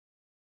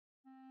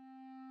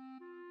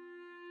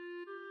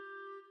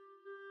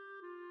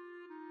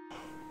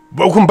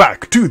Welcome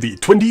back to the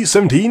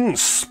 2017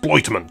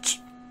 Sploitament.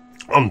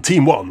 On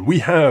Team 1 we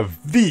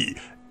have the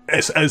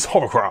SS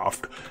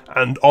Hovercraft,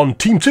 and on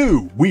Team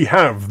 2 we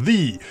have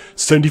the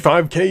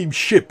 75k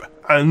ship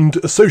and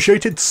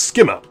associated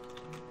skimmer.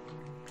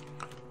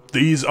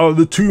 These are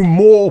the two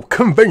more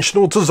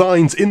conventional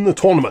designs in the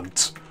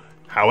tournament.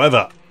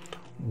 However,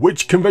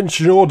 which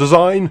conventional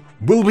design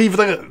will be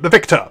the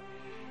victor?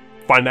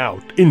 Find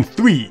out in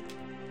 3,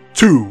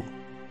 2,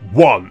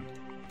 1,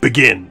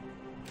 begin.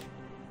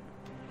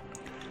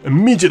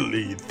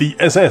 Immediately, the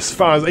SS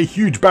fires a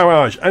huge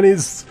barrage and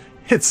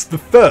hits the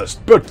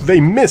first, but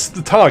they miss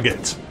the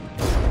target.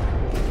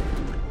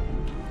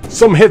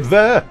 Some hit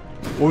there,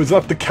 or is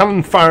that the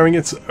cannon firing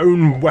its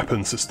own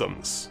weapon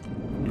systems?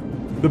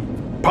 The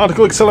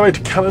particle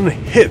accelerator cannon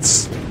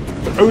hits,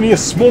 but only a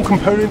small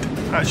component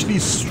actually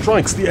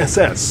strikes the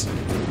SS.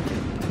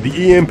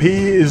 The EMP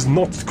is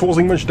not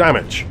causing much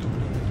damage.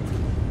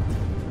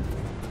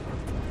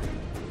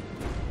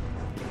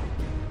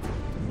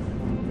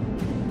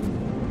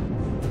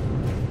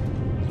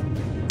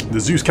 The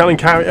Zeus cannon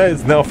carrier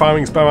is now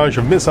firing its barrage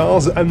of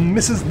missiles and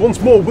misses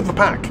once more with the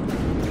pack.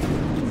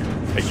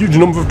 A huge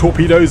number of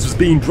torpedoes is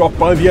being dropped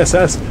by the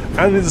SS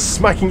and is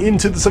smacking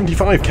into the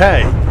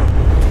 75k.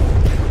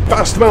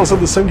 Vast amounts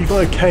of the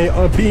 75k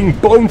are being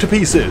blown to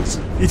pieces.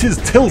 It is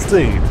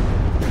tilting,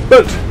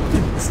 but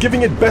it's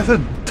giving it better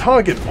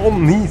target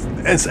on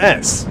the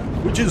SS,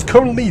 which is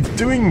currently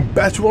doing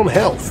better on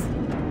health.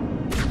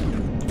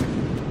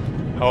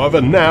 However,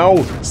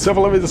 now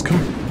several of its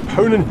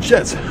component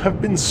jets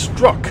have been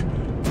struck.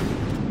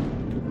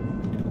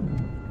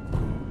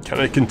 Can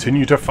it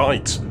continue to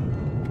fight?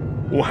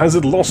 Or has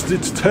it lost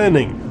its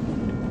turning?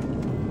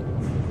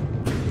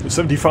 The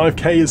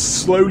 75k is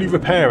slowly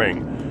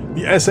repairing.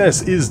 The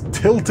SS is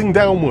tilting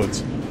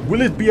downwards.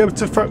 Will it be able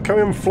to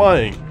carry on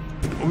flying?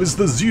 Or is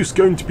the Zeus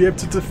going to be able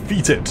to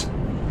defeat it?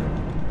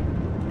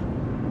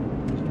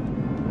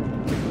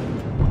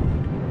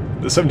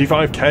 The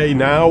 75k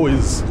now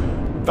is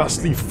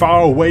vastly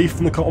far away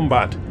from the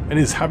combat and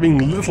is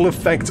having little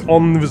effect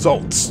on the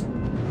results.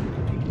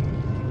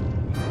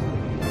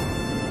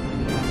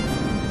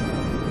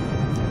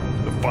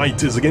 The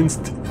fight is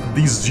against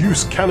the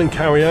Zeus cannon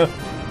carrier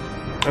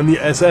and the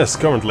SS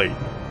currently.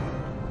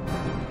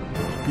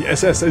 The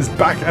SS is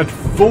back at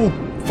full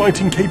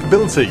fighting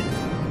capability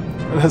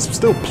and has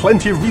still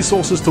plenty of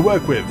resources to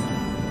work with,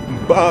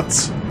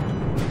 but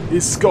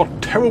it's got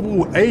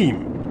terrible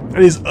aim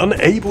and is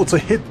unable to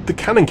hit the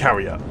cannon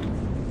carrier.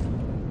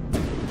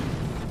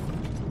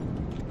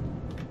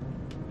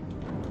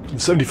 The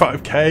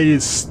 75k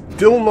is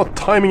still not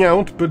timing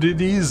out, but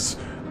it is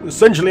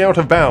essentially out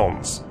of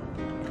bounds.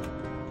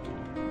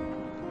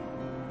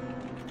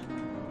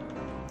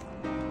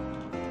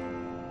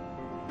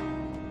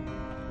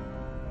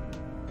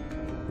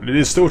 But it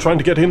is still trying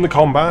to get in the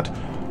combat,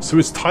 so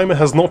its timer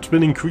has not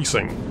been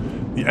increasing.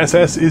 The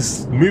SS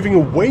is moving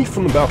away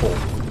from the battle.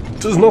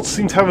 It does not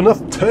seem to have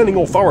enough turning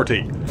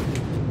authority,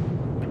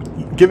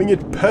 giving it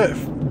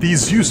the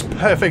Zeus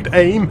perfect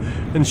aim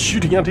and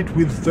shooting at it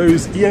with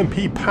those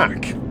EMP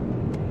pack.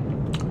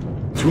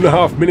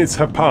 2.5 minutes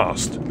have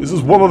passed. This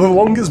is one of the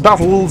longest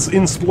battles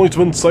in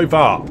Sploitament so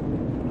far.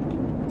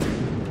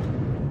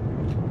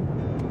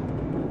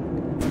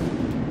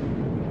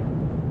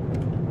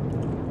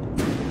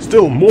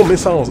 Still, more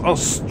missiles are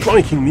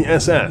striking the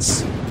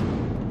SS,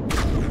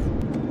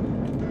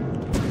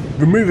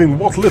 removing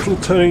what little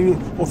turning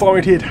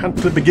authority it had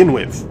to begin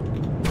with.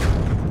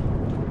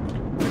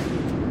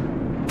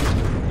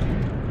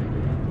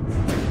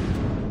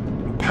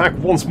 Pack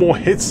once more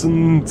hits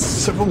and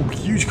several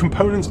huge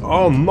components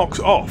are knocked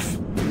off.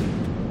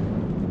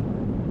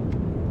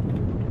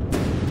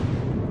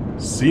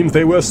 Seems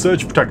they were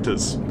surge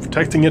protectors,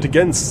 protecting it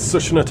against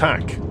such an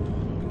attack.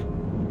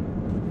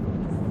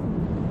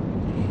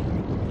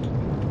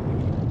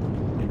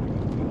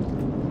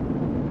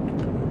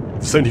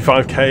 The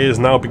 75k is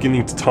now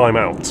beginning to time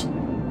out.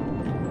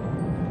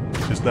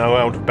 It is now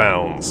out of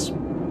bounds.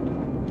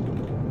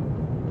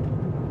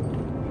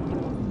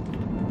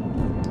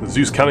 The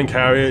Zeus cannon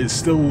carrier is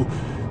still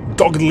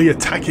doggedly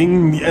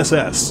attacking the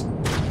SS.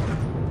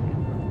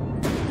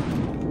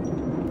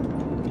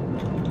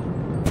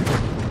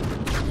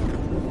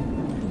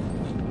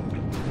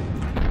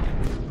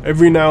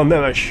 Every now and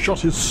then a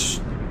shot is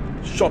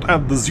shot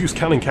at the Zeus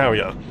cannon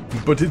carrier,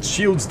 but its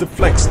shields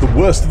deflects the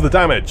worst of the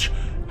damage.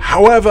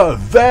 However,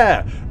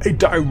 there! A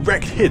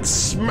direct hit,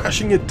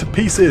 smashing it to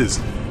pieces.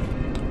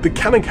 The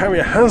cannon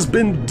carrier has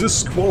been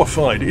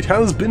disqualified. It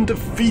has been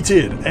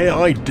defeated.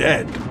 AI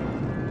dead.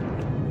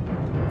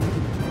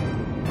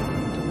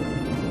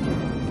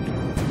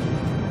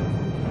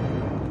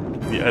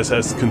 The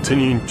SS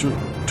continuing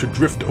to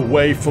drift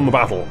away from the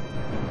battle.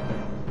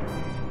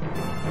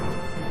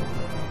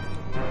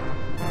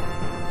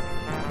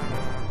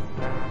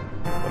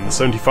 And the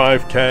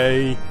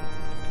 75k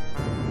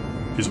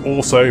is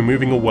also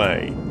moving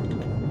away.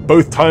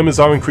 Both timers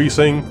are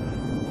increasing,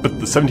 but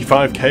the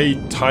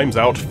 75k times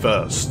out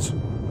first.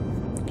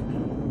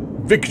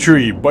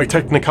 Victory by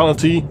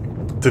technicality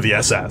to the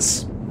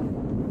SS.